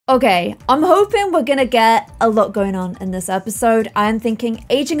Okay, I'm hoping we're gonna get a lot going on in this episode. I'm thinking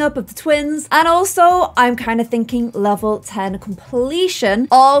aging up of the twins, and also I'm kind of thinking level 10 completion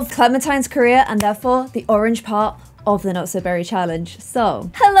of Clementine's career, and therefore the orange part of the Not So Berry challenge. So,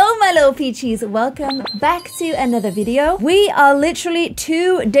 hello my little peachies, welcome back to another video. We are literally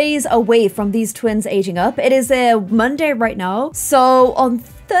 2 days away from these twins aging up. It is a Monday right now, so on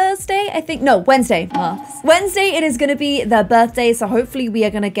Thursday, I think, no, Wednesday, Wednesday, it is going to be their birthday, so hopefully we are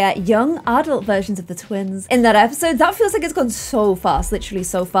going to get young adult versions of the twins in that episode. That feels like it's gone so fast, literally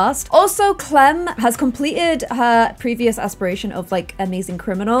so fast. Also, Clem has completed her previous aspiration of like amazing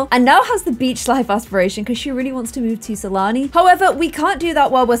criminal and now has the beach life aspiration because she really wants to move to Solani. However, we can't do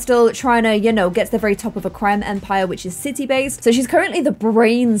that while we're still trying to, you know, get to the very top of a crime empire, which is city-based. So she's currently the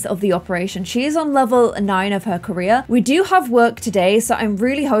brains of the operation. She is on level 9 of her career. We do have work today, so I'm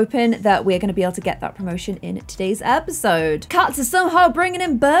really hoping that we're going to be able to get that promotion in today's episode. Cats are somehow bringing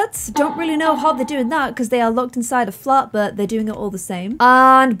in birds. Don't really know how they're doing that because they are locked inside a flat, but they're doing it all the same.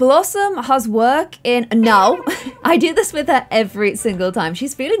 And Blossom has work in now. I do this with her every single time.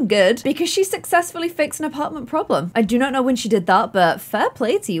 She's feeling good because she successfully fixed an apartment problem. I do not know when she did that, but fair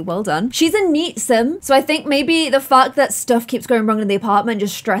play to you. Well done. She's a neat sim, so I think maybe the fact that stuff keeps going wrong in the apartment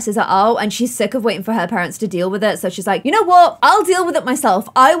just stresses her out, and she's sick of waiting for her parents to deal with it. So she's like, you know what? I'll deal with it myself.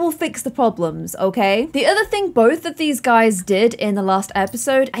 I will fix the problems, okay? The other thing both of these guys did in the last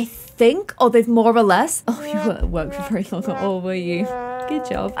episode, I think, or they've more or less... Oh, you weren't work for very long at all, were you? Good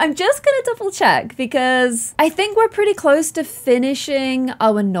job. I'm just gonna double check because I think we're pretty close to finishing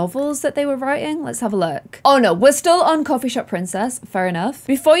our novels that they were writing. Let's have a look. Oh no, we're still on Coffee Shop Princess. Fair enough.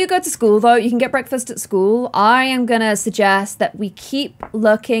 Before you go to school though, you can get breakfast at school. I am gonna suggest that we keep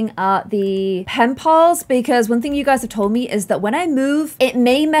looking at the pen pals because one thing you guys have told me is that when I move, it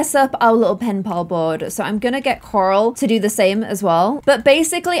may mess up our little pen pal board. So I'm gonna get Coral to do the same as well. But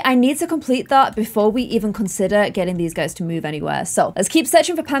basically, I need to complete that before we even consider getting these guys to move anywhere. So let's keep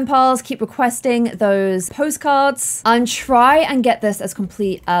searching for pen pals, keep requesting those postcards, and try and get this as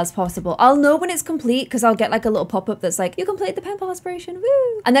complete as possible. I'll know when it's complete because I'll get like a little pop-up that's like, you complete the pen pal aspiration,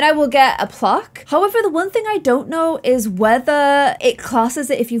 woo! And then I will get a plaque. However, the one thing I don't know is whether it classes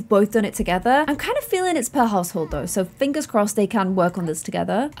it if you've both done it together. I'm kind of feeling it's per household though, so fingers crossed they can work on this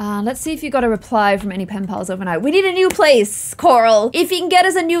together. Let's see if you got a reply from any pen pals overnight. We need a new place, Coral. If you can get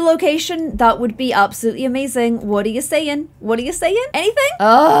us a new location, that would be absolutely amazing. What are you saying? What are you saying? Anything?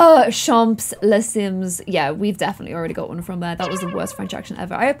 Oh, Champs Les Sims. Yeah, we've definitely already got one from there. That was the worst French accent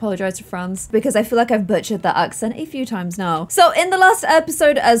ever. I apologize to France because I feel like I've butchered that accent a few times now. So in the last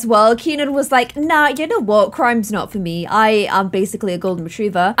episode as well, Keenan was like, nah, you know what? Crime's not for me. I am basically a golden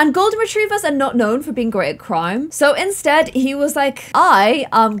retriever, and golden retrievers are not known for being great at crime. So instead, he was like, I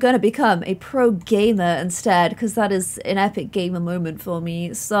am gonna become a pro gamer instead because that is an epic gamer moment for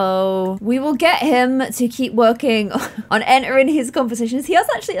me. So we will get him to keep working on entering his competitions. He has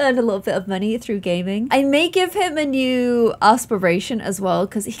actually earned a little bit of money through gaming. I may give him a new aspiration as well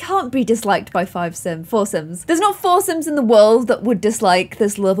because he can't be disliked by 4 sims. There's not 4 sims in the world that would dislike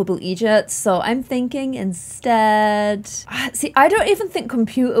this lovable Egypt. So I'm thinking instead... See, I don't even think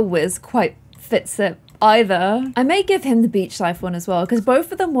Computer Whiz quite fits it either. I may give him the beach life one as well because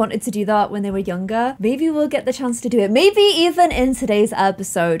both of them wanted to do that when they were younger. Maybe we'll get the chance to do it. Maybe even in today's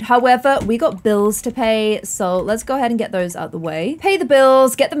episode. However, we got bills to pay, so let's go ahead and get those out the way. Pay the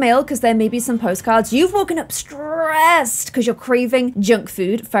bills, get the mail because there may be some postcards. You've woken up stressed because you're craving junk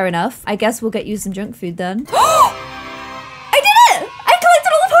food. Fair enough. I guess we'll get you some junk food then.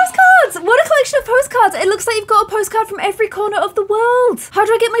 What a collection of postcards. It looks like you've got a postcard from every corner of the world. How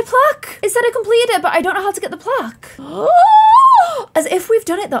do I get my plaque? It said I completed it, but I don't know how to get the plaque. As if we've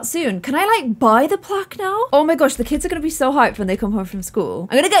done it that soon. Can I like buy the plaque now? Oh my gosh, the kids are gonna be so hyped when they come home from school.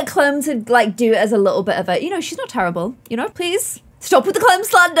 I'm gonna get Clem to like do it as a little bit of a, you know, she's not terrible, you know, please. Stop with the Clem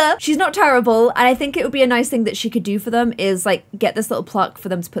slander. She's not terrible. And I think it would be a nice thing that she could do for them is like get this little plaque for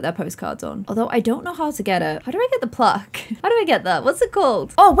them to put their postcards on. Although I don't know how to get it. How do I get the plaque? How do I get that? What's it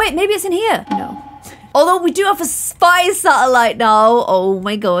called? Oh, wait, maybe it's in here. No. Although we do have a spy satellite now. Oh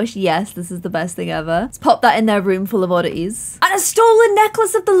my gosh, yes, this is the best thing ever. Let's pop that in their room full of oddities. And a stolen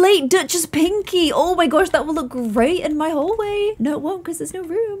necklace of the late Duchess Pinky. Oh my gosh, that will look great in my hallway. No, it won't because there's no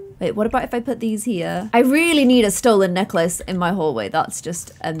room. Wait, what about if I put these here? I really need a stolen necklace in my hallway. That's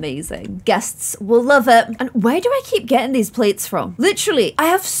just amazing. Guests will love it. And where do I keep getting these plates from? Literally, I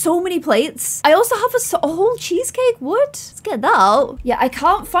have so many plates. I also have a whole cheesecake. What? Let's get that out. Yeah, I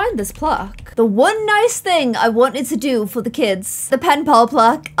can't find this plaque. The one night nice thing I wanted to do for the kids. The pen pal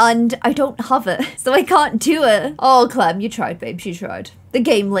plaque, and I don't have it, so I can't do it. Oh, Clem, you tried, babes, you tried. The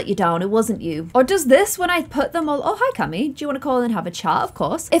game let you down, it wasn't you. Or does this, when I put them all... Oh, hi, Cammy. Do you want to call and have a chat? Of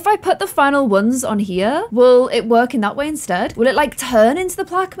course. If I put the final ones on here, will it work in that way instead? Will it like turn into the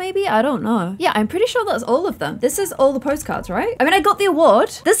plaque maybe? I don't know. Yeah, I'm pretty sure that's all of them. This is all the postcards, right? I mean, I got the award.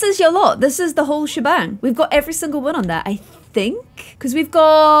 This is your lot. This is the whole shebang. We've got every single one on there, I think. Because we've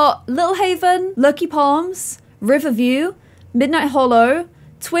got Little Haven, Lucky Palms, Riverview, Midnight Hollow,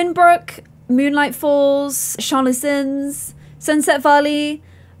 Twinbrook, Moonlight Falls, Charlottesins, Sunset Valley,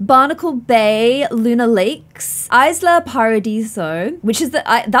 Barnacle Bay, Luna Lakes, Isla Paradiso, which is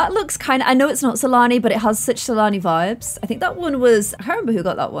that looks kind of, I know it's not Solani, but it has such Solani vibes. I think that one was, I can't remember who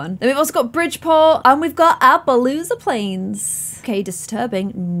got that one. Then we've also got Bridgeport, and we've got Appaloosa Plains. Okay,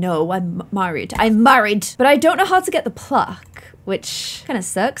 disturbing. No, I'm married. I'm married, but I don't know how to get the plaque, which kind of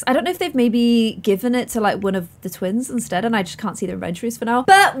sucks. I don't know if they've maybe given it to like one of the twins instead, and I just can't see their inventories for now.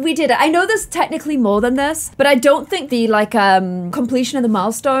 But we did it. I know there's technically more than this, but I don't think the like completion of the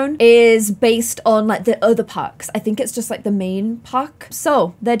milestone is based on like the other packs. I think it's just like the main pack.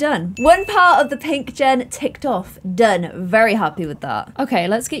 So they're done. One part of the pink gen ticked off. Done. Very happy with that. Okay,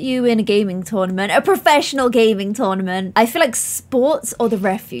 let's get you in a gaming tournament, a professional gaming tournament. I feel like sports or the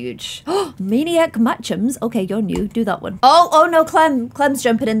refuge. Oh, Maniac Matchums. Okay, you're new. Do that one. Oh no, Clem's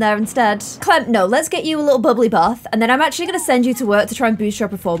jumping in there instead. Clem, no, let's get you a little bubbly bath, and then I'm actually going to send you to work to try and boost your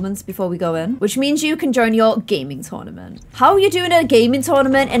performance before we go in, which means you can join your gaming tournament. How are you doing a gaming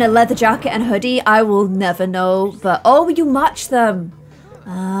tournament in a leather jacket and hoodie? I will never know, but oh, you match them.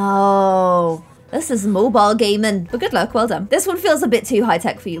 Oh. This is mobile gaming. But good luck, well done. This one feels a bit too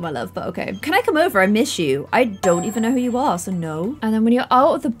high-tech for you, my love, but okay. Can I come over? I miss you. I don't even know who you are, so no. And then when you're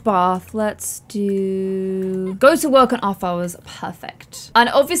out of the bath, let's do... Go to work on off hours. Perfect. And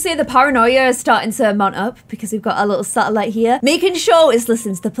obviously the paranoia is starting to mount up because we've got a little satellite here, making sure it's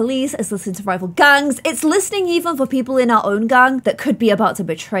listening to the police, it's listening to rival gangs, it's listening even for people in our own gang that could be about to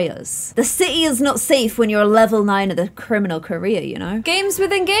betray us. The city is not safe when you're a level 9 of the criminal career, you know? Games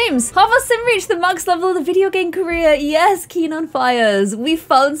within games. Have us sim reach the max level of the video game career. Yes, Keen on Fires. We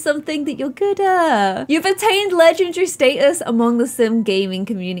found something that you're good at. You've attained legendary status among the sim gaming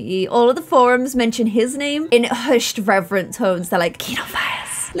community. All of the forums mention his name in hushed, reverent tones. They're like, Keen on Fires.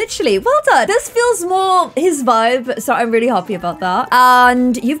 Literally, well done. This feels more his vibe, so I'm really happy about that.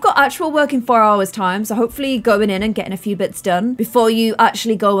 And you've got actual work in 4 hours time, so hopefully going in and getting a few bits done before you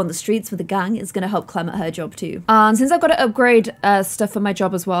actually go on the streets with the gang is going to help Clem at her job too. And since I've got to upgrade stuff for my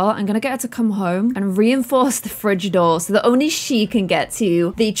job as well, I'm going to get her to come home and reinforce the fridge door so that only she can get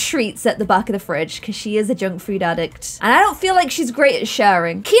to the treats at the back of the fridge, because she is a junk food addict. And I don't feel like she's great at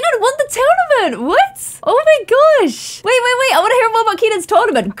sharing. Keenan won the tournament! What? Oh my gosh! Wait, I want to hear more about Keenan's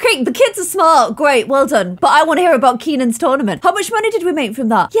tournament. Great, the kids are smart. Great, well done. But I want to hear about Keenan's tournament. How much money did we make from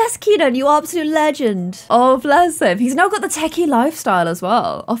that? Yes, Keenan, you absolute legend. Oh, bless him. He's now got the techie lifestyle as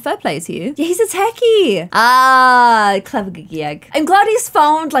well. Oh, fair play to you. Yeah, he's a techie. Ah, clever geeky egg. I'm glad he's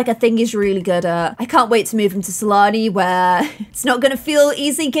found like a thing he's really good at. I can't wait to move him to Solani where it's not going to feel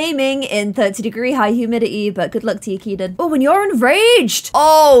easy gaming in 30-degree high humidity, but good luck to you, Keenan. Oh, and you're enraged.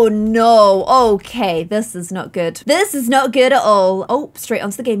 Oh, no. Okay, this is not good. This is not good at all. Oh, straight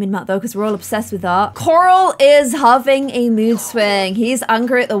onto the gaming mat though, because we're all obsessed with that. Coral is having a mood swing. He's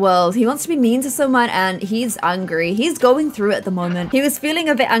angry at the world. He wants to be mean to someone and he's angry. He's going through it at the moment. He was feeling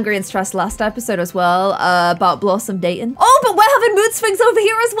a bit angry and stressed last episode as well about Blossom dating. Oh, but we're having mood swings over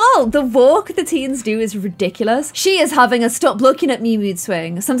here as well. The walk the teens do is ridiculous. She is having a stop looking at me mood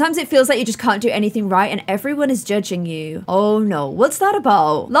swing. Sometimes it feels like you just can't do anything right and everyone is judging you. Oh no, what's that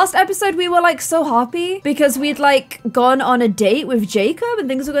about? Last episode we were like so happy because we'd like gone on a date with Jacob and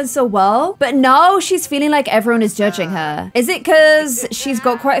things were going so well, but now she's feeling like everyone is judging her. Is it because she's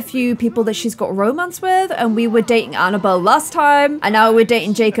got quite a few people that she's got romance with, and we were dating Annabelle last time and now we're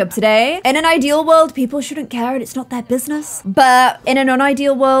dating Jacob today? In an ideal world, people shouldn't care and it's not their business, but in an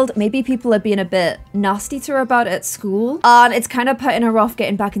unideal world, maybe people are being a bit nasty to her about it at school and it's kind of putting her off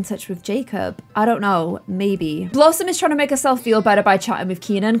getting back in touch with Jacob. I don't know, maybe. Blossom is trying to make herself feel better by chatting with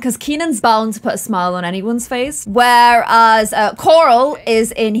Keenan because Keenan's bound to put a smile on anyone's face, whereas Coral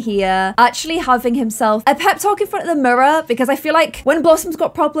is in here actually having himself a pep talk in front of the mirror, because I feel like when Blossom's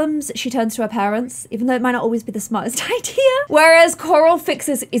got problems, she turns to her parents, even though it might not always be the smartest idea. Whereas Coral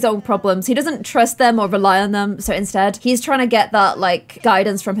fixes his own problems. He doesn't trust them or rely on them, so instead he's trying to get that like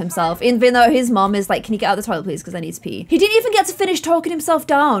guidance from himself, even though his mom is like, can you get out of the toilet please because I need to pee. He didn't even get to finish talking himself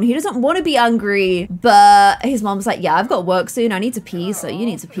down. He doesn't want to be angry, but his mom's like, yeah, I've got work soon, I need to pee, so you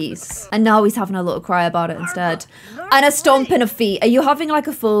need to pee. And now he's having a little cry about it instead. And a stomping of feet. Are you having having like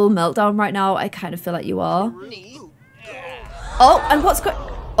a full meltdown right now. I kind of feel like you are. Oh, and what's going...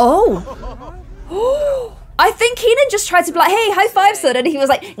 Oh. I think Keenan just tried to be like, hey, high five, son. And he was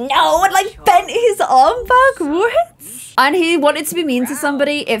like, no, and like bent his arm back. What? And he wanted to be mean to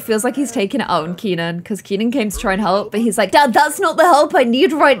somebody. It feels like he's taking it out on Keenan because Keenan came to try and help, but he's like, Dad, that's not the help I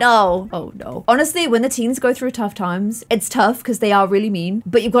need right now. Oh no. Honestly, when the teens go through tough times, it's tough because they are really mean.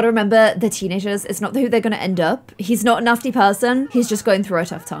 But you've got to remember the teenagers, it's not who they're going to end up. He's not a nasty person. He's just going through a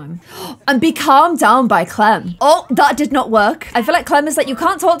tough time. And be calmed down by Clem. Oh, that did not work. I feel like Clem is like, you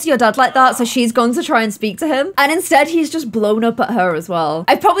can't talk to your dad like that. So she's gone to try and speak to him. And instead, he's just blown up at her as well.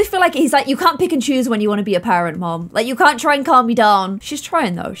 I probably feel like he's like, you can't pick and choose when you want to be a parent, Mom. Like, you can't try and calm me down. She's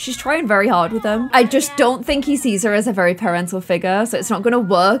trying though. She's trying very hard with him. I just don't think he sees her as a very parental figure. So it's not going to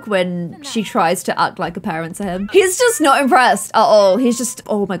work when she tries to act like a parent to him. He's just not impressed at all. He's just,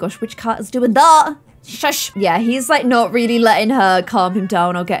 oh my gosh, which cat is doing that? Shush. Yeah, he's like not really letting her calm him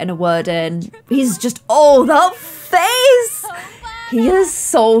down or getting a word in. He's just, oh, that face. He is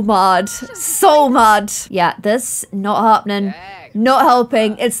so mad. So mad. Yeah, this not happening. Not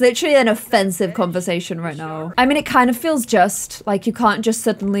helping. It's literally an offensive conversation right now. I mean, it kind of feels just like you can't just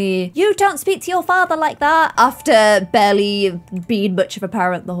suddenly, you don't speak to your father like that after barely being much of a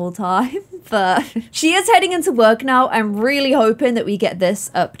parent the whole time. But she is heading into work now. I'm really hoping that we get this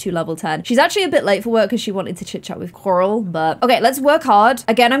up to level 10. She's actually a bit late for work because she wanted to chit chat with Coral, but okay, let's work hard.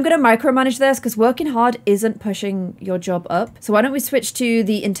 Again, I'm going to micromanage this because working hard isn't pushing your job up. So why don't we switch to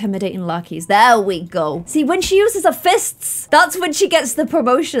the intimidating lackeys? There we go. See, when she uses her fists, that's when she gets the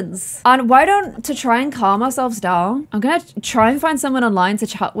promotions. And why don't, to try and calm ourselves down, I'm going to try and find someone online to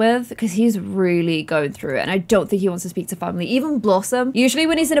chat with because he's really going through it. And I don't think he wants to speak to family. Even Blossom, usually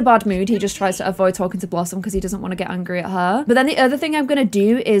when he's in a bad mood, he just tries to avoid talking to Blossom because he doesn't want to get angry at her. But then the other thing I'm going to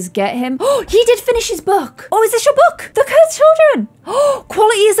do is get him. Oh, he did finish his book. Oh, is this your book? The Cursed Children. Oh,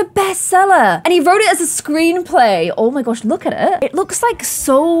 Quality is a bestseller. And he wrote it as a screenplay. Oh my gosh, look at it. It looks like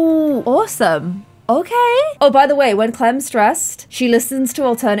so awesome. Okay. Oh, by the way, when Clem's stressed, she listens to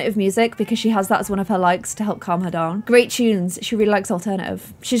alternative music because she has that as one of her likes to help calm her down. Great tunes. She really likes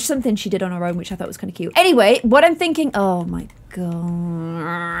alternative. She's something she did on her own, which I thought was kind of cute. Anyway, what I'm thinking, oh my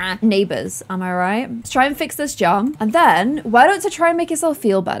God. Neighbors, am I right? Let's try and fix this jam. And then, why don't, to try and make yourself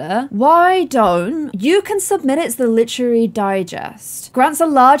feel better, why don't you can submit it to the Literary Digest. Grants a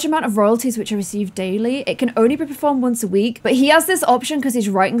large amount of royalties which are received daily. It can only be performed once a week, but he has this option because his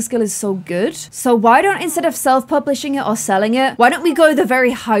writing skill is so good. So why don't, instead of self-publishing it or selling it, why don't we go the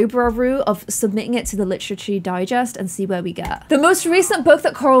very highbrow route of submitting it to the Literary Digest and see where we get. The most recent book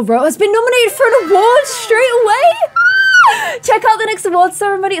that Coral wrote has been nominated for an award straight away. Check out the next award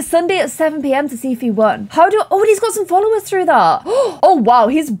ceremony. It's Sunday at 7 p.m. to see if he won. How do... Oh, and he's got some followers through that. Oh, wow.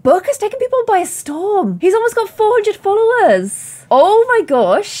 His book has taken people by storm. He's almost got 400 followers. Oh my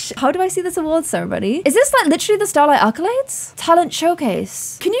gosh. How do I see this award ceremony? Is this like literally the Starlight Accolades? Talent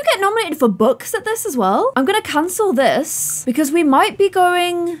Showcase. Can you get nominated for books at this as well? I'm gonna cancel this because we might be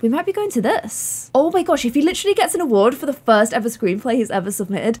going to this. Oh my gosh, if he literally gets an award for the first ever screenplay he's ever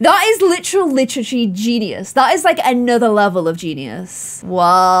submitted, that is literal literature genius. That is like another level of genius.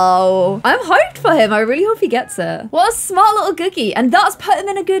 Wow. I'm hyped for him. I really hope he gets it. What a smart little cookie. And that's put him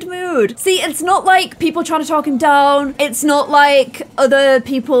in a good mood. See, it's not like people trying to talk him down. It's not like other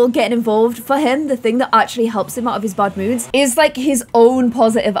people getting involved. For him, the thing that actually helps him out of his bad moods is like his own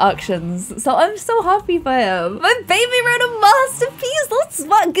positive actions. So I'm so happy for him. My baby wrote a masterpiece. That's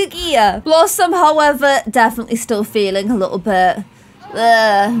smart cookie. Blossom, however, definitely still feeling a little bit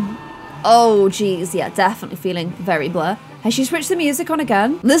oh geez, yeah, definitely feeling very blur. Has she switched the music on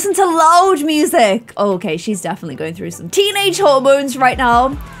again? Listen to loud music. Oh, okay, she's definitely going through some teenage hormones right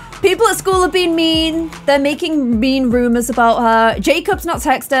now. People at school have been mean. They're making mean rumors about her. Jacob's not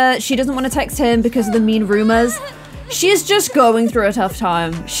text her. She doesn't want to text him because of the mean rumors. She's just going through a tough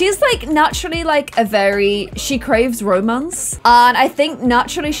time. She's like naturally like she craves romance. And I think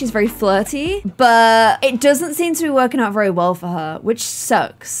naturally she's very flirty, but it doesn't seem to be working out very well for her, which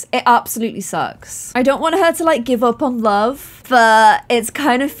sucks. It absolutely sucks. I don't want her to like give up on love, but it's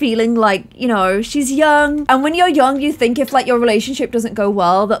kind of feeling like, you know, she's young. And when you're young, you think if like your relationship doesn't go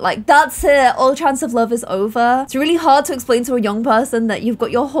well, that like, that's it, all chance of love is over. It's really hard to explain to a young person that you've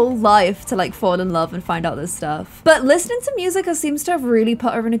got your whole life to like fall in love and find out this stuff. But listening to music seems to have really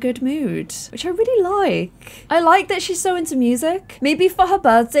put her in a good mood, which I really like. I like that she's so into music. Maybe for her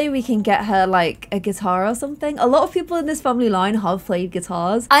birthday, we can get her like a guitar or something. A lot of people in this family line have played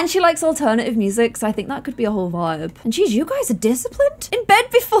guitars, and she likes alternative music, so I think that could be a whole vibe. And geez, you guys are disciplined? In bed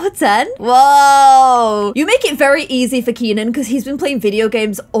before 10? Whoa! You make it very easy for Keenan because he's been playing video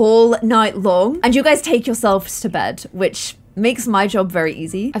games all night long, and you guys take yourselves to bed, which makes my job very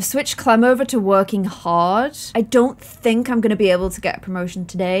easy. I've switched Clem over to working hard. I don't think I'm gonna be able to get a promotion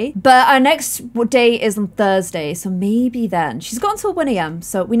today, but our next day is on Thursday, so maybe then. She's got until 1 a.m,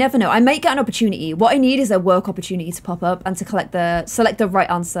 so we never know. I might get an opportunity. What I need is a work opportunity to pop up and to select the right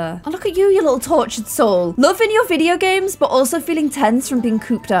answer. Oh, look at you little tortured soul. Loving your video games, but also feeling tense from being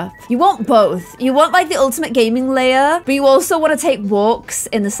cooped up. You want both. You want like the ultimate gaming layer, but you also want to take walks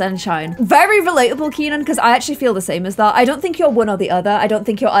in the sunshine. Very relatable, Keenan, because I actually feel the same as that. I don't think you're one or the other. I don't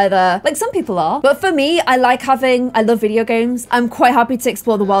think you're either, like some people are, but for me, I love video games. I'm quite happy to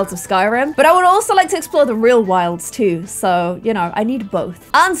explore the wilds of Skyrim, but I would also like to explore the real wilds too. So, you know, I need both.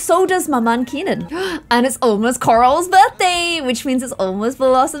 And so does my man Keenan. And it's almost Coral's birthday, which means it's almost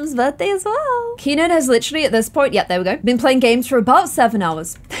Blossom's birthday as well. Keenan has literally at this point, yeah, there we go, been playing games for about 7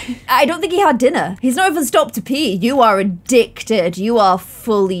 hours. I don't think he had dinner. He's not even stopped to pee. You are addicted. You are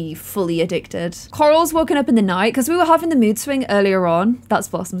fully addicted. Coral's woken up in the night because we were having the mood swing earlier on. That's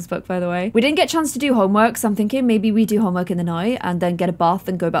Blossom's book, by the way. We didn't get a chance to do homework, so I'm thinking maybe we do homework in the night and then get a bath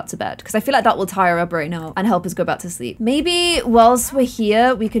and go back to bed, because I feel like that will tire our brain out and help us go back to sleep. Maybe whilst we're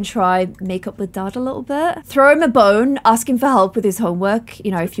here, we can try make up with Dad a little bit. Throw him a bone, ask him for help with his homework.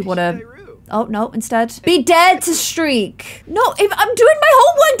 You know, if you want to... Oh, no, instead. Be dead to streak. No, I'm doing my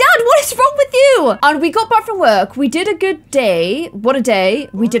homework, Dad. What is wrong with you? And we got back from work. We did a good day. What a day.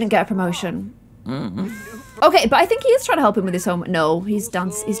 We didn't get a promotion. Okay, but I think he is trying to help him with his homework. No, he's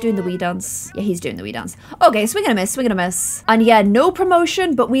doing the wee dance. Yeah, he's doing the wee dance. Okay, swing and a miss. And yeah, no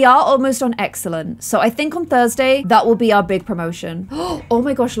promotion, but we are almost on excellent. So I think on Thursday, that will be our big promotion. Oh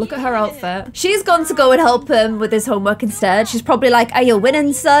my gosh, look at her outfit. She's gone to go and help him with his homework instead. She's probably like, are you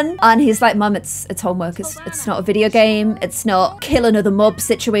winning, son? And he's like, Mum, it's homework. It's not a video game. It's not kill another mob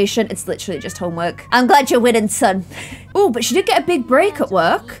situation. It's literally just homework. I'm glad you're winning, son. Oh, but she did get a big break at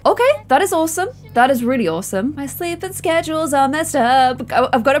work. Okay, that is awesome. That is really awesome. My sleeping schedules are messed up.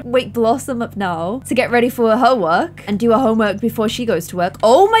 I've got to wake Blossom up now to get ready for her work and do her homework before she goes to work.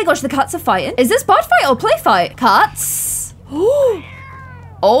 Oh my gosh, the cats are fighting. Is this bad fight or play fight? Cats. Oh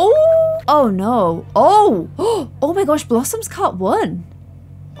no. Oh my gosh, Blossom's cat won.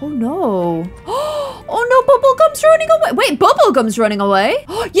 Oh no. Oh no, Bubblegum's running away. Wait, Bubblegum's running away?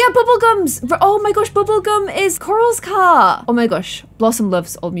 Yeah, Bubblegum's. Oh my gosh, Bubblegum is Coral's cat. Oh my gosh, Blossom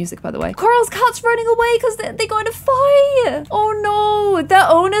loves old music, by the way. Coral's cat's running away because they got in a fight. Oh no, their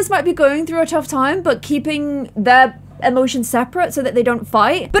owners might be going through a tough time, but keeping their emotions separate so that they don't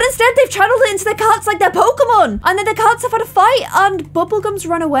fight. But instead, they've channeled it into their cats like they're Pokemon. And then the cats have had a fight and Bubblegum's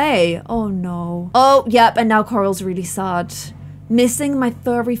run away. Oh no. Oh, yep, and now Coral's really sad. Missing my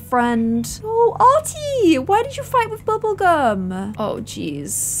furry friend. Oh, Artie, why did you fight with Bubblegum? Oh,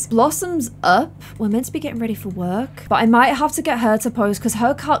 jeez. Blossom's up. We're meant to be getting ready for work, but I might have to get her to post because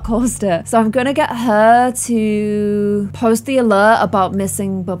her cat caused it. So I'm gonna get her to post the alert about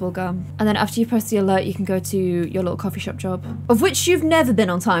missing Bubblegum. And then after you post the alert, you can go to your little coffee shop job, of which you've never been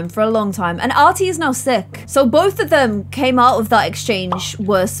on time for a long time. And Artie is now sick. So both of them came out of that exchange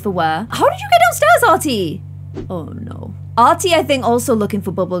worse for wear. How did you get downstairs, Artie? Oh no. Artie, I think, also looking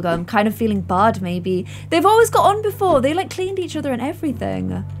for Bubblegum, kind of feeling bad, maybe. They've always got on before. They, like, cleaned each other and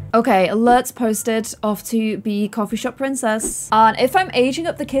everything. Okay, alerts posted, off to be coffee shop princess. And if I'm aging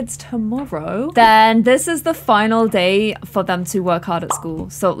up the kids tomorrow, then this is the final day for them to work hard at school.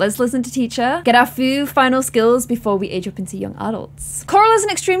 So let's listen to teacher, get our few final skills before we age up into young adults. Coral has an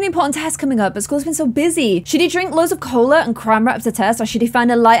extremely important test coming up, but school's been so busy. Should he drink loads of cola and cram wrap to test, or should he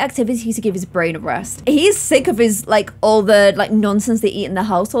find a light activity to give his brain a rest? He's sick of his, like, all the, like, nonsense they eat in the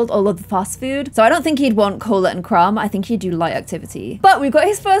household, all of the fast food. So I don't think he'd want cola and cram. I think he'd do light activity. But we've got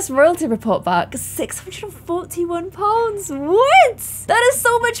his first royalty report back. £641. What? That is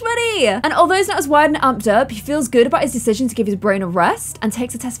so much money. And although he's not as wide and amped up, he feels good about his decision to give his brain a rest and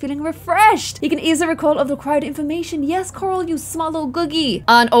takes the test feeling refreshed. He can easily recall all the required information. Yes, Coral, you smart little googie.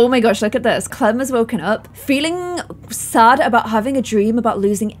 And oh my gosh, look at this. Clem has woken up feeling sad about having a dream about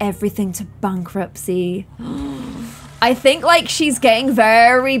losing everything to bankruptcy. I think like she's getting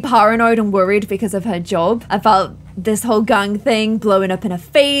very paranoid and worried because of her job about this whole gang thing blowing up in her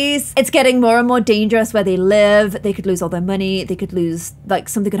face. It's getting more and more dangerous where they live. They could lose all their money. They could lose, like,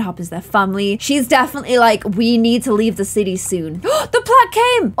 something could happen to their family. She's definitely like, we need to leave the city soon. The plaque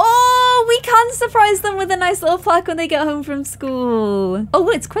came. Oh, we can surprise them with a nice little plaque when they get home from school. Oh,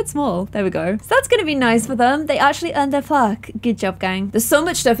 it's quite small. There we go. So that's gonna be nice for them. They actually earned their plaque. Good job, gang. There's so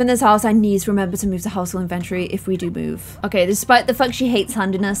much stuff in this house. I need to remember to move to household inventory if we do move. Okay, despite the fact she hates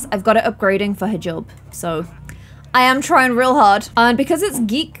handiness, I've got it upgrading for her job. So I am trying real hard. And because it's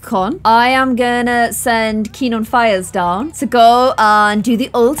GeekCon, I am gonna send Keen on Fires down to go and do the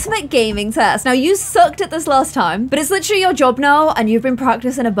ultimate gaming test. Now, you sucked at this last time, but it's literally your job now, and you've been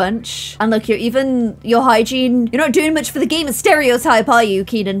practicing a bunch. And look, your hygiene, you're not doing much for the gamer stereotype, are you,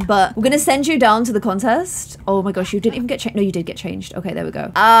 Keenan? But we're gonna send you down to the contest. Oh my gosh, you didn't even get changed. No, you did get changed. Okay, there we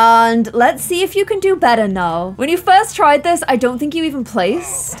go. And let's see if you can do better now. When you first tried this, I don't think you even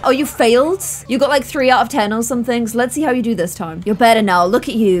placed. Oh, you failed? You got like 3 out of 10 or something. So let's see how you do this time. You're better now. Look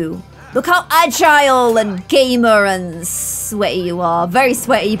at you. Look how agile and gamer and sweaty you are. Very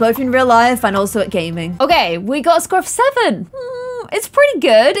sweaty, both in real life and also at gaming. Okay, we got a score of 7. It's pretty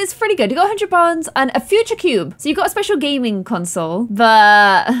good. It's pretty good. You got £100 and a future cube. So you got a special gaming console,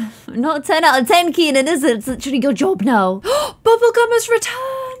 but not a 10 out of 10, Keenan, is it? It's literally your job now. Bubblegum has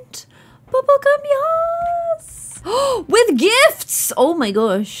returned. Bubblegum, yes. With gifts! Oh my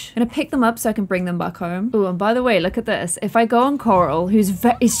gosh. I'm gonna pick them up so I can bring them back home. Oh, and by the way, look at this. If I go on Coral, who's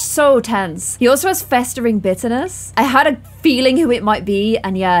so tense. He also has festering bitterness. I had a feeling who it might be,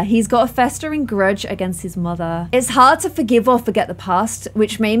 and yeah, he's got a festering grudge against his mother. It's hard to forgive or forget the past,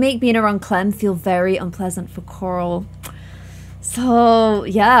 which may make being around Clem feel very unpleasant for Coral. So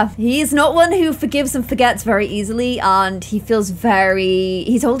yeah, he's not one who forgives and forgets very easily, and he feels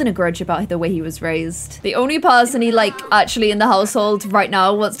he's holding a grudge about the way he was raised. The only person he actually in the household right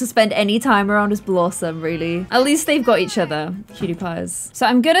now wants to spend any time around is Blossom, really. At least they've got each other, cutie pies. So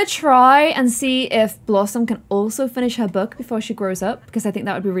I'm gonna try and see if Blossom can also finish her book before she grows up, because I think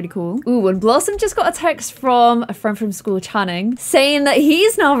that would be really cool. Ooh, and Blossom just got a text from a friend from school, Channing, saying that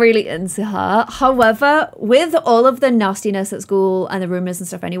he's not really into her. However, with all of the nastiness at school and the rumors and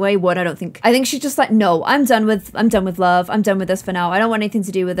stuff anyway, I think she's just like, no, I'm done with love. I'm done with this for now. I don't want anything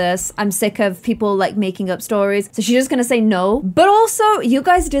to do with this. I'm sick of people making up stories. So she's just gonna say no. But also, you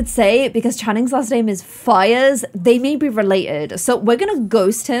guys did say, because Channing's last name is Fires, they may be related. So we're gonna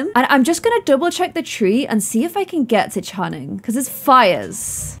ghost him, and I'm just gonna double check the tree and see if I can get to Channing, because it's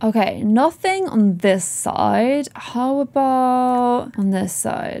Fires. Okay, nothing on this side. How about on this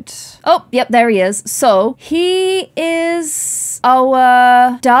side? Oh, yep, there he is. So he is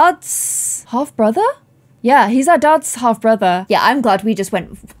our dad's half-brother? Yeah, he's our dad's half-brother. Yeah, I'm glad we just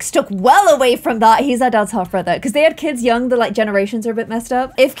stuck well away from that. He's our dad's half-brother. Because they had kids young, the generations are a bit messed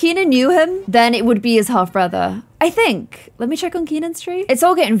up. If Keenan knew him, then it would be his half-brother. I think. Let me check on Keenan's tree. It's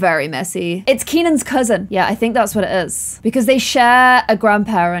all getting very messy. It's Keenan's cousin. Yeah, I think that's what it is. Because they share a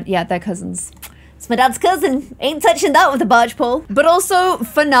grandparent. Yeah, they're cousins. It's my dad's cousin. Ain't touching that with a barge pole. But also,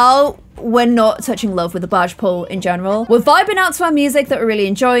 for now, we're not touching love with the barge pole in general. We're vibing out to our music that we're really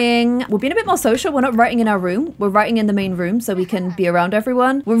enjoying. We're being a bit more social. We're not writing in our room. We're writing in the main room so we can be around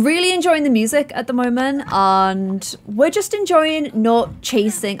everyone. We're really enjoying the music at the moment, and we're just enjoying not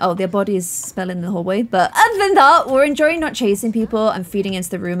chasing. Oh, their body is smelling in the hallway. But other than that, we're enjoying not chasing people and feeding into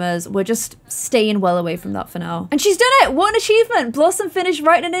the rumors. We're just staying well away from that for now. And she's done it. What an achievement. Blossom finished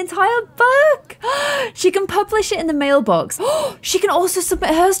writing an entire book. She can publish it in the mailbox. She can also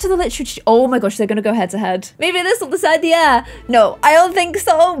submit hers to the literature. Oh my gosh, they're gonna go head to head. Maybe this will decide the air. No, I don't think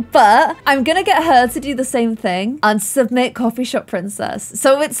so, but I'm gonna get her to do the same thing and submit Coffee Shop Princess.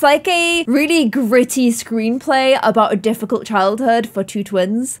 So it's like a really gritty screenplay about a difficult childhood for 2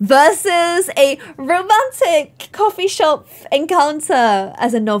 twins versus a romantic coffee shop encounter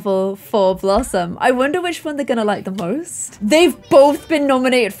as a novel for Blossom. I wonder which one they're gonna like the most. They've both been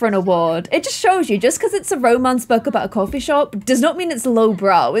nominated for an award. It just shows you, just because it's a romance book about a coffee shop does not mean it's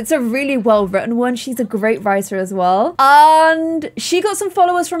lowbrow. It's a really well-written one. She's a great writer as well. And she got some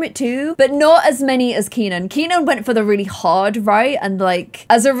followers from it too, but not as many as Keenan. Keenan went for the really hard right, and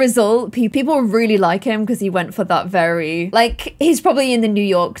as a result, people really like him because he went for that very, he's probably in the New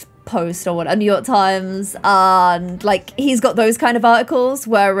York Post or whatever, New York Times, and he's got those kind of articles,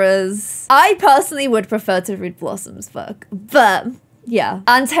 whereas I personally would prefer to read Blossom's book. But yeah.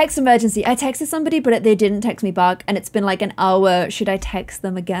 And text emergency. I texted somebody, but they didn't text me back, and it's been an hour. Should I text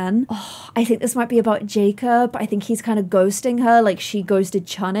them again? Oh, I think this might be about Jacob. I think he's kind of ghosting her like she ghosted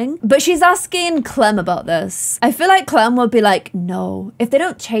Channing. But she's asking Clem about this. I feel like Clem will be like, no. If they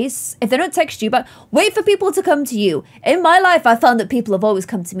don't text you back, wait for people to come to you. In my life, I found that people have always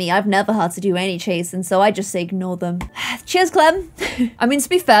come to me. I've never had to do any chasing, so I just say ignore them. Cheers, Clem. I mean, to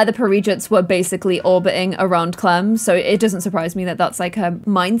be fair, the Paregents were basically orbiting around Clem, so it doesn't surprise me that that's her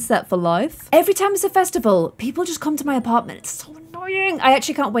mindset for life. Every time it's a festival, people just come to my apartment. It's so annoying. I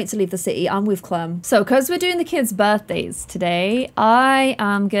actually can't wait to leave the city. I'm with Clem. So, because we're doing the kids' birthdays today, I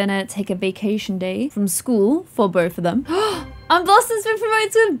am gonna take a vacation day from school for both of them. And Blossom's been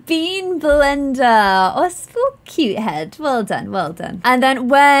promoted to a bean blender. Oh, so cute head. Well done, well done. And then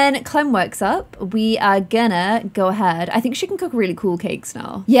when Clem wakes up, we are gonna go ahead. I think she can cook really cool cakes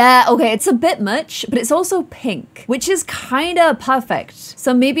now. Yeah, okay, it's a bit much, but it's also pink, which is kind of perfect.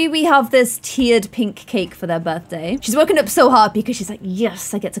 So maybe we have this tiered pink cake for their birthday. She's woken up so happy because she's like,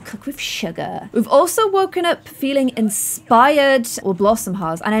 yes, I get to cook with sugar. We've also woken up feeling inspired, or Blossom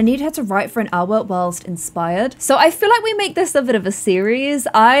has, and I need her to write for an hour whilst inspired. So I feel like we make this a bit of a series.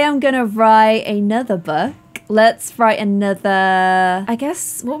 I am gonna write another book. Let's write another, I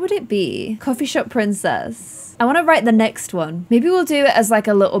guess, what would it be? Coffee Shop Princess. I want to write the next one. Maybe we'll do it as like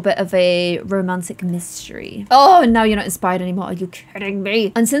a little bit of a romantic mystery. Oh, now you're not inspired anymore. Are you kidding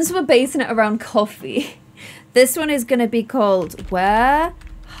me? And since we're basing it around coffee, this one is going to be called Where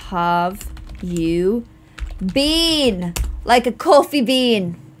Have You Been? Like a coffee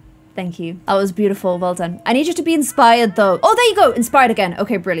bean. Thank you. That was beautiful. Well done. I need you to be inspired though. Oh, there you go. Inspired again.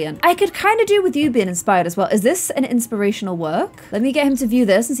 Okay, brilliant. I could kind of do with you being inspired as well. Is this an inspirational work? Let me get him to view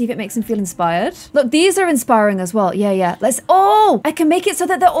this and see if it makes him feel inspired. Look, these are inspiring as well. Yeah. Oh, I can make it so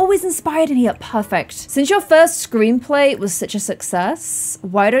that they're always inspired in here. Perfect. Since your first screenplay was such a success,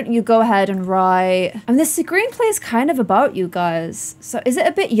 why don't you go ahead and write... I mean, this screenplay is kind of about you guys. So is it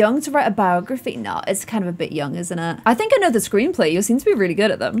a bit young to write a biography? No, it's kind of a bit young, isn't it? I think I know the screenplay. You seem to be really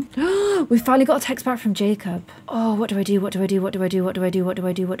good at them. We finally got a text back from Jacob. Oh, what do I do? What do I do? What do I do? What do I do? What do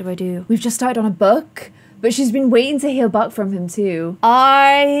I do? What do I do? We've just started on a book, but she's been waiting to hear back from him too.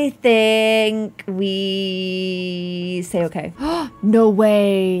 I think we say okay. No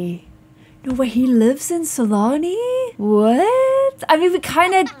way. No way, he lives in Solani? What? I mean, we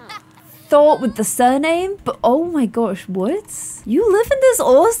kind of thought with the surname, but oh my gosh, what? You live in this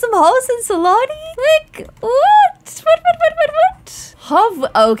awesome house in Solani? Like, what?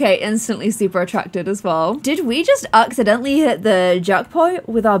 What? Okay, instantly super attracted as well. Did we just accidentally hit the jackpot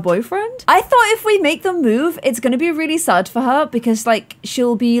with our boyfriend? I thought if we make the move, it's gonna be really sad for her because like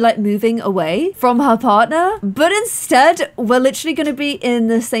she'll be like moving away from her partner. But instead, we're literally gonna be in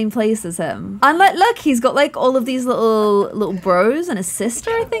the same place as him. And like, look, he's got like all of these little bros and a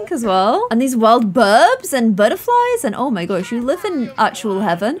sister, I think, as well. And these wild burbs and butterflies. And oh my gosh, you live in actual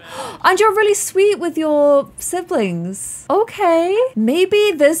heaven. And you're really sweet with your siblings. Okay.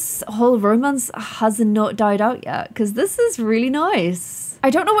 Maybe this whole romance has not died out yet, because this is really nice.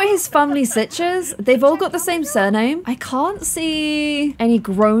 I don't know what his family sitch is. They've all got the same surname. I can't see any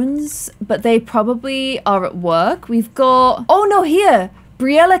groans, but they probably are at work. We've got... Oh no, here!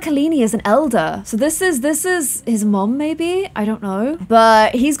 Briella Collini is an elder. So this is his mom, maybe? I don't know.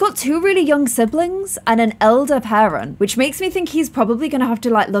 But he's got two really young siblings and an elder parent, which makes me think he's probably gonna have to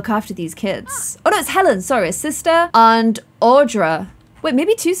like look after these kids. Oh no, it's Helen, sorry, a sister and Audra. Wait,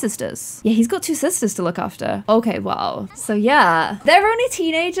 maybe two sisters. Yeah, he's got two sisters to look after. Okay, wow. So yeah, they're only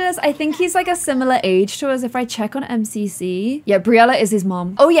teenagers. I think he's like a similar age to us if I check on MCC. Yeah, Briella is his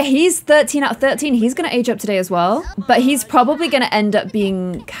mom. Oh yeah, he's 13 out of 13. He's gonna age up today as well. But he's probably gonna end up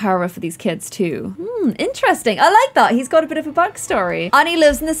being Kara for these kids too. Interesting. I like that. He's got a bit of a backstory. And he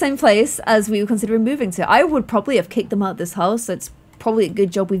lives in the same place as we were considering moving to. I would probably have kicked them out of this house, so it's probably a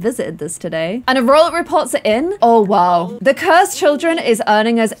good job we visited this today. And a roll reports it in. Oh, wow. The Cursed Children is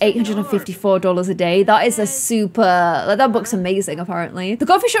earning us $854 a day. That is a super... Like, that book's amazing, apparently. The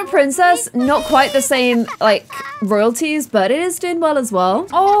Coffee Shop Princess, not quite the same, like, royalties, but it is doing well as well.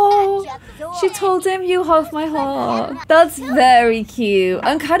 Oh, she told him, you have my heart. That's very cute.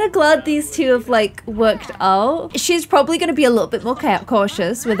 I'm kind of glad these two have, like, worked out. She's probably going to be a little bit more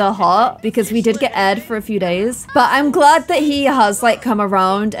cautious with her heart because we did get aired for a few days. But I'm glad that he has, like, come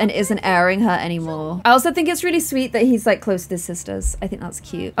around and isn't airing her anymore. I also think it's really sweet that he's like close to his sisters. I think that's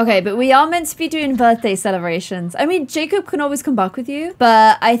cute. Okay, but we are meant to be doing birthday celebrations. I mean, Jacob can always come back with you,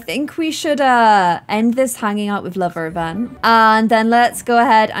 but I think we should end this hanging out with Lover event and then let's go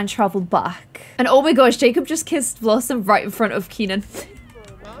ahead and travel back. And oh my gosh, Jacob just kissed Blossom right in front of Keenan.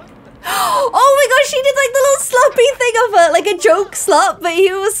 Oh my gosh, she did like the little slappy thing of her, like a joke slap, but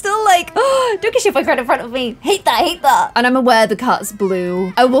he was still like, oh, don't kiss your boyfriend in front of me. Hate that, hate that. And I'm aware the cat's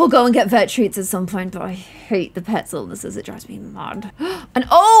blue. I will go and get vet treats at some point, but I hate the pet's illnesses. It drives me mad. And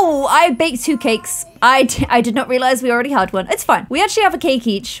oh, I baked 2 cakes. I did not realize we already had one. It's fine. We actually have a cake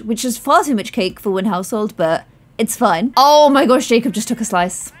each, which is far too much cake for one household, but it's fine. Oh my gosh, Jacob just took a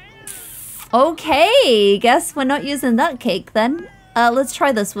slice. Okay, guess we're not using that cake then. Let's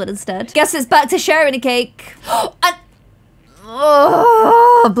try this one instead. Guess it's back to sharing a cake. And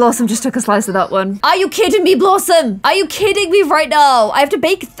Oh, Blossom just took a slice of that one. Are you kidding me, Blossom? Are you kidding me right now? I have to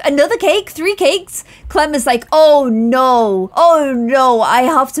bake another cake? 3 cakes? Clem is like, oh no. Oh no, I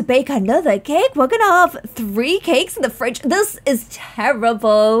have to bake another cake? We're gonna have 3 cakes in the fridge? This is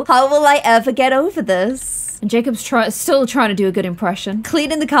terrible. How will I ever get over this? And Jacob's still trying to do a good impression.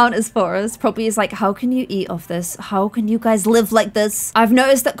 Cleaning the counters for us. Probably is like, how can you eat off this? How can you guys live like this? I've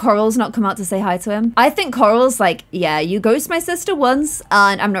noticed that Coral's not come out to say hi to him. I think Coral's like, yeah, you ghost my sister once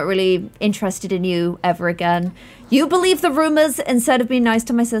and I'm not really interested in you ever again. You believe the rumors instead of being nice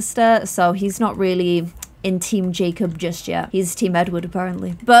to my sister. So he's not really in Team Jacob just yet. He's Team Edward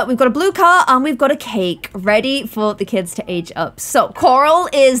apparently. But we've got a blue car and we've got a cake ready for the kids to age up. So Coral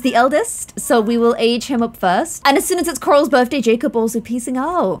is the eldest, so we will age him up first. And as soon as it's Coral's birthday, Jacob also piecing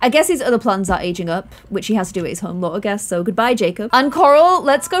out. I guess his other plans are aging up, which he has to do at his home lot, I guess. So goodbye, Jacob. And Coral,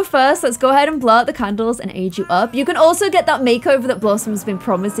 let's go first. Let's go ahead and blow out the candles and age you up. You can also get that makeover that Blossom's been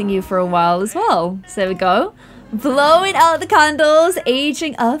promising you for a while as well. So there we go. Blowing out the candles,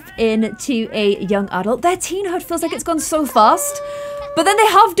 aging up into a young adult. Their teenhood feels like it's gone so fast. But then they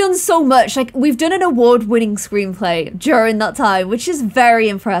have done so much. Like, we've done an award-winning screenplay during that time, which is very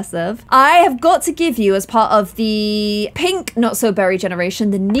impressive. I have got to give you, as part of the pink not-so-berry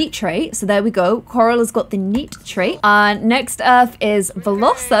generation, the neat trait. So there we go. Coral has got the neat trait. And next up is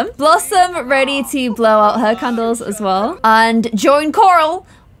Blossom. Blossom ready to blow out her candles as well. And join Coral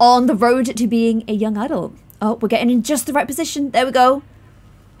on the road to being a young adult. Oh, we're getting in just the right position. There we go.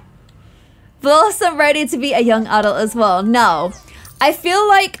 Blossom ready to be a young adult as well. Now, I feel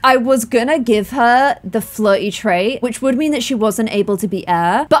like I was gonna give her the flirty trait, which would mean that she wasn't able to be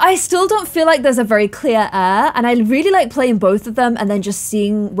heir, but I still don't feel like there's a very clear heir, and I really like playing both of them and then just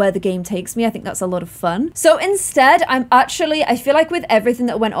seeing where the game takes me. I think that's a lot of fun. So instead, I feel like with everything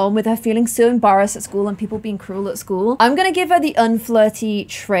that went on with her feeling so embarrassed at school and people being cruel at school, I'm gonna give her the unflirty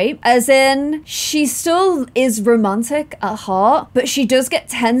trait, as in she still is romantic at heart, but she does get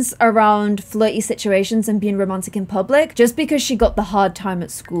tense around flirty situations and being romantic in public just because she got the hard time at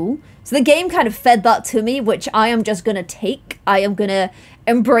school. So the game kind of fed that to me, which I am just gonna take. I am gonna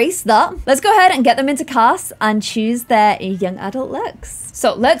embrace that. Let's go ahead and get them into cast and choose their young adult looks.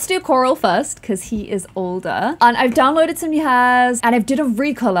 So let's do Coral first because he is older. And I've downloaded some new hairs and I've did a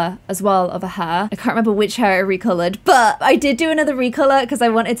recolor as well of a hair. I can't remember which hair I recolored, but I did do another recolor because I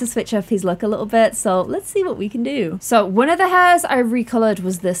wanted to switch up his look a little bit. So let's see what we can do. So one of the hairs I recolored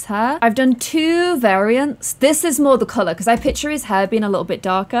was this hair. I've done 2 variants. This is more the color because I picture his hair being a little bit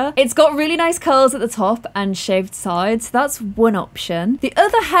darker. It's got really nice curls at the top and shaved sides. So that's one option. The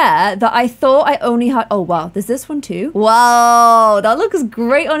other hair that I thought I only had, oh wow, there's this one too. Wow, that looks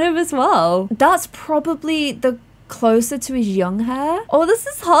great on him as well. That's probably the closer to his young hair. Oh, this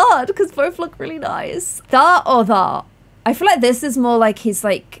is hard because both look really nice. That or that. I feel like this is more like his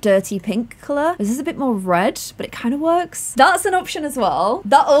like dirty pink color. This is a bit more red, but it kind of works. That's an option as well.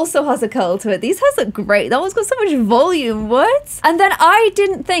 That also has a curl to it. These hairs look great. That one's got so much volume. What? And then I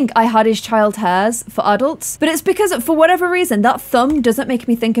didn't think I had his child hairs for adults, but it's because for whatever reason, that thumb doesn't make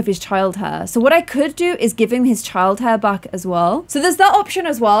me think of his child hair. So what I could do is give him his child hair back as well. So there's that option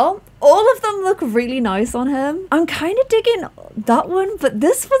as well. All of them look really nice on him. I'm kind of digging that one, but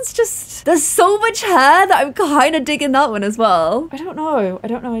this one's just, there's so much hair that I'm kind of digging that one as well. I don't know.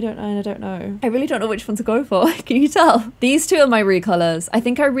 I really don't know which one to go for. Can you tell? These 2 are my recolors. I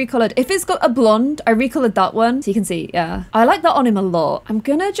think I recolored, if it's got a blonde, I recolored that one. So you can see, yeah. I like that on him a lot. I'm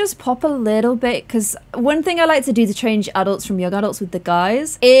gonna just pop a little bit because one thing I like to do to change adults from young adults with the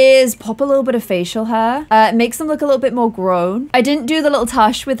guys is pop a little bit of facial hair. It makes them look a little bit more grown. I didn't do the little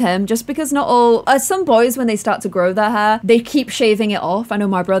tash with him just because not all, some boys when they start to grow their hair, they keep shaving it off. I know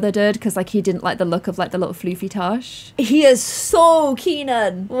my brother did because like he didn't like the look of like the little floofy tash. He is so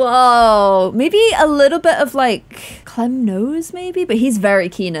Keenan. Whoa. Maybe a little bit of like Clem nose maybe, but he's very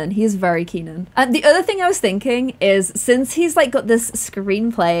Keenan. He is very Keenan. And the other thing I was thinking is since he's like got this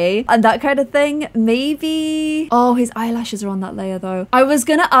screenplay and that kind of thing, maybe, oh, his eyelashes are on that layer though. I was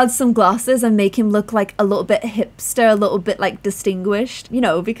gonna add some glasses and make him look like a little bit hipster, a little bit like distinguished, you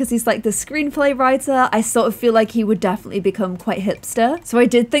know, because he's like the screenplay writer. I sort of feel like he would definitely become quite hipster. So I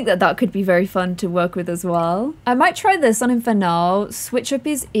did think that that could be very fun to work with as well. I might try this on him for now. Switch up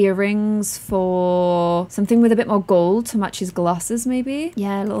his earrings for something with a bit more gold to match his glasses maybe.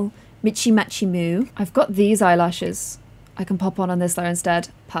 Yeah, a little mitchy matchy moo. I've got these eyelashes I can pop on this layer instead.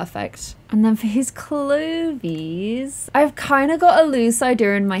 Perfect. And then for his clovies, I've kind of got a loose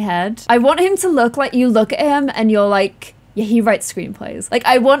idea in my head. I want him to look like you look at him and you're like, yeah, he writes screenplays. Like,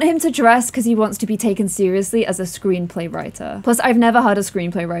 I want him to dress because he wants to be taken seriously as a screenplay writer. Plus, I've never had a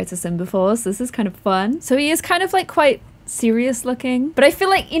screenplay writer sim before, so this is kind of fun. So he is kind of like quite serious looking. But I feel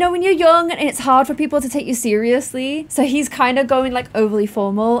like, you know, when you're young and it's hard for people to take you seriously, so he's kind of going like overly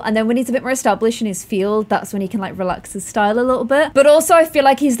formal, and then when he's a bit more established in his field, that's when he can like relax his style a little bit. But also I feel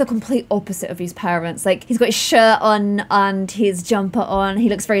like he's the complete opposite of his parents. Like, he's got his shirt on and his jumper on. He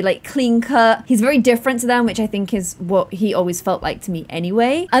looks very like clean cut. He's very different to them, which I think is what he always felt like to me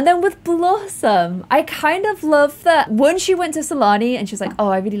anyway. And then with Blossom, I kind of love that one, she went to Solani and she was like, oh,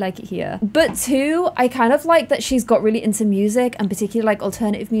 I really like it here. But two, I kind of like that she's got really into music, and particularly like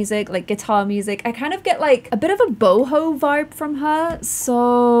alternative music, like guitar music. I kind of get like a bit of a boho vibe from her.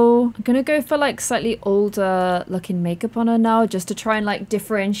 So I'm gonna go for like slightly older looking makeup on her now, just to try and like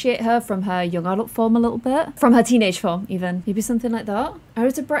differentiate her from her young adult form a little bit, from her teenage form even. Maybe something like that. I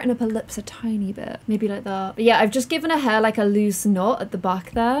would to brighten up her lips a tiny bit, maybe like that. But yeah, I've just given her hair like a loose knot at the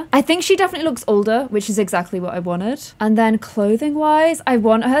back there. I think she definitely looks older, which is exactly what I wanted. And then clothing wise, I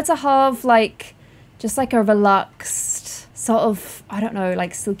want her to have like just like a relaxed sort of, I don't know,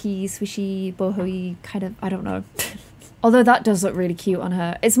 like silky, swishy, boho-y kind of, I don't know. Although that does look really cute on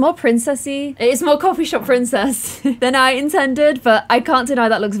her. It's more princessy. It's more coffee shop princess than I intended, but I can't deny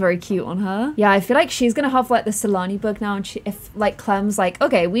that looks very cute on her. Yeah, I feel like she's gonna have like the Solani bug now, and if like Clem's like,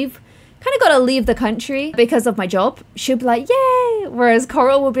 okay, we've kind of got to leave the country because of my job, she'll be like, yay! Whereas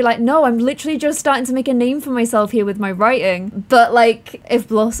Coral will be like, no, I'm literally just starting to make a name for myself here with my writing. But like, if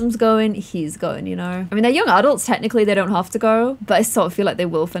Blossom's going, he's going, you know? I mean, they're young adults, technically they don't have to go, but I sort of feel like they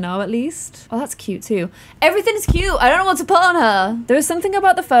will for now at least. Oh, that's cute too. Everything's cute. I don't know what to put on her. There was something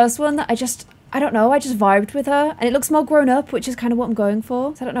about the first one that I don't know, I just vibed with her, and it looks more grown up, which is kind of what I'm going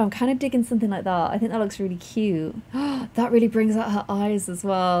for. So I don't know, I'm kind of digging something like that. I think that looks really cute. That really brings out her eyes as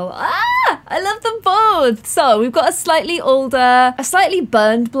well. Ah, I love them both. So we've got a slightly older, a slightly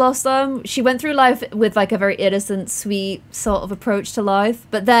burned Blossom. She went through life with like a very innocent, sweet sort of approach to life,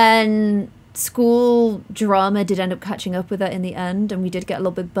 but then school drama did end up catching up with her in the end, and we did get a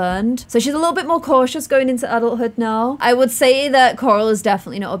little bit burned. So she's a little bit more cautious going into adulthood now. I would say that Coral is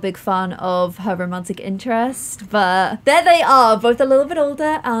definitely not a big fan of her romantic interest, but there they are, both a little bit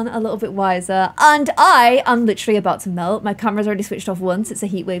older and a little bit wiser. And I am literally about to melt. My camera's already switched off once. It's a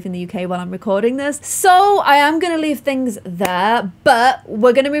heat wave in the UK while I'm recording this. So I am going to leave things there, but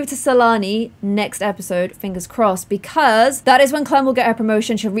we're going to move to Solani next episode, fingers crossed, because that is when Clem will get her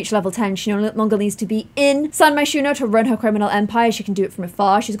promotion. She'll reach level 10. She no longer needs to be in San Myshuno to run her criminal empire. She can do it from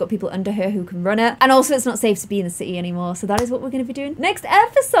afar. She's got people under her who can run it. And also it's not safe to be in the city anymore. So that is what we're going to be doing next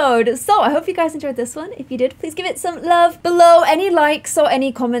episode. So I hope you guys enjoyed this one. If you did, please give it some love below. Any likes or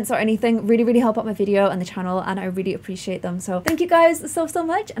any comments or anything really, really help out my video and the channel, and I really appreciate them. So thank you guys so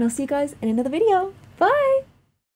much, and I'll see you guys in another video. Bye!